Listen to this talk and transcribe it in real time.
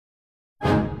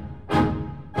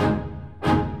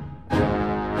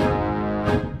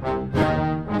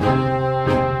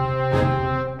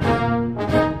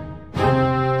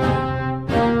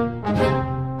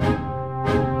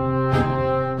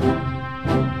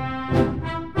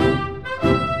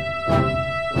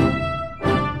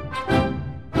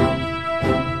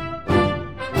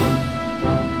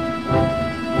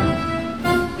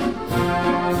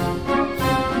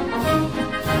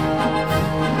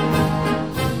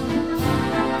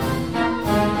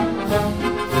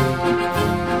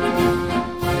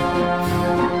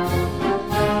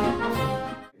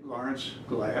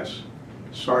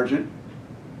sergeant,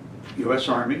 U.S.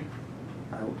 Army.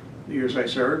 The years I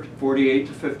served, 48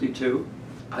 to 52.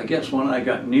 I guess when I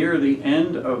got near the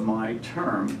end of my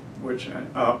term, which,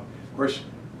 of course,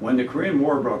 when the Korean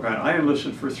War broke out, I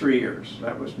enlisted for 3 years.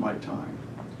 That was my time.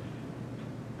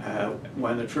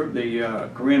 When the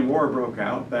Korean War broke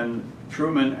out, then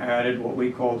Truman added what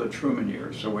we call the Truman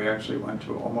years. So we actually went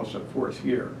to almost a 4th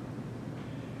year.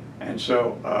 And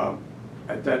so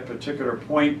at that particular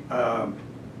point,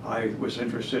 I was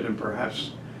interested in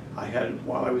perhaps,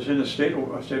 while I was in the state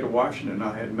of Washington,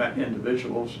 I had met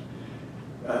individuals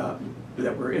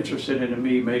that were interested in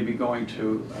me maybe going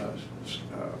to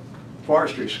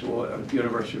forestry school at the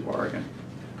University of Oregon.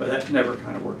 But that never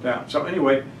kind of worked out. So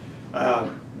anyway,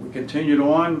 we continued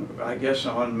on, I guess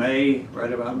on May,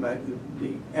 right about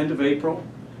the end of April.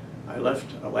 I left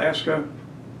Alaska,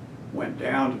 went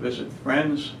down to visit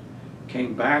friends,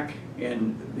 came back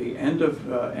in the end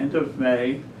of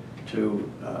May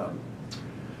to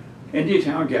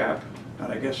Indiatown Gap,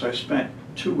 and I guess I spent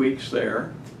 2 weeks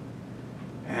there,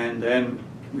 and then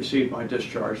received my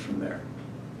discharge from there.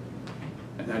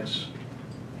 And that's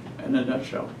in a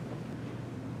nutshell.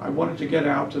 I wanted to get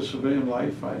out to civilian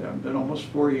life. I've been almost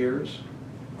 4 years,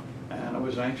 and I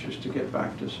was anxious to get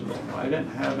back to civilian. I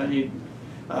didn't have any,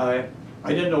 I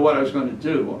didn't know what I was going to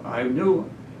do. I knew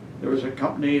there was a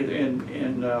company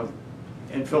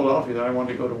in Philadelphia that I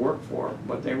wanted to go to work for,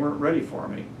 but they weren't ready for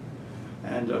me.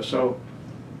 And so,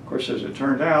 of course, as it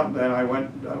turned out, then I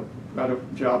got a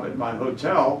job at my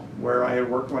hotel where I had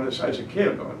worked as a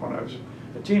kid. When I was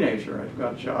a teenager, I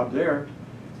got a job there.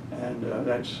 And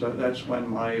that's when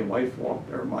my wife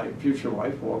my future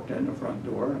wife walked in the front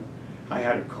door. And I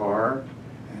had a car,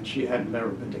 and she had never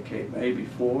been to Cape May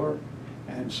before,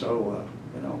 and so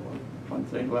you know, one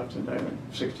thing left to another.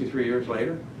 63 years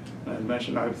later, and as I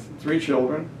mentioned, I have 3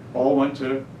 children. All went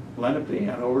to Lenape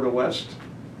and over to West.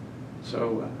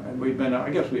 So and we've been, I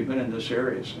guess we've been in this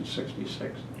area since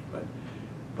 '66.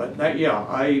 But that, yeah,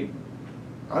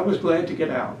 I was glad to get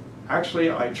out.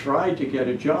 Actually, I tried to get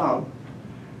a job.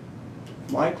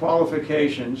 My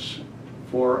qualifications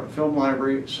for a film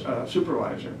library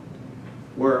supervisor,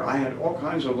 where I had all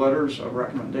kinds of letters of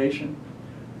recommendation.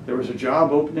 There was a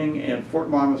job opening in Fort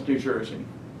Monmouth, New Jersey.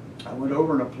 I went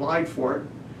over and applied for it.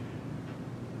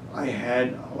 I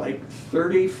had like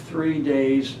 33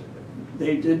 days.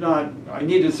 I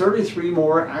needed 33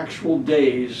 more actual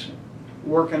days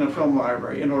work in a film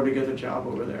library in order to get a job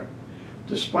over there.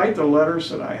 Despite the letters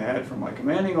that I had from my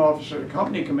commanding officer, the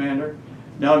company commander,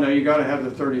 no, you got to have the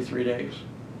 33 days.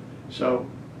 So,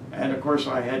 and of course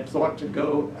I had thought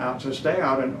to stay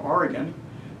out in Oregon,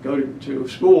 go to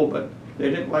school, but they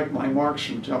didn't like my marks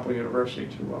from Temple University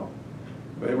too well.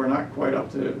 They were not quite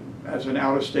up to, as an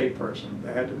out-of-state person,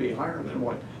 they had to be higher than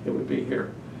what it would be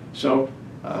here. So,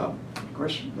 of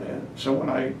course, so when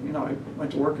I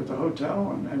went to work at the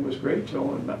hotel, and it was great till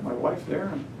I met my wife there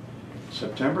in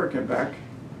September, came back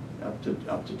up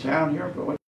to town here,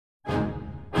 but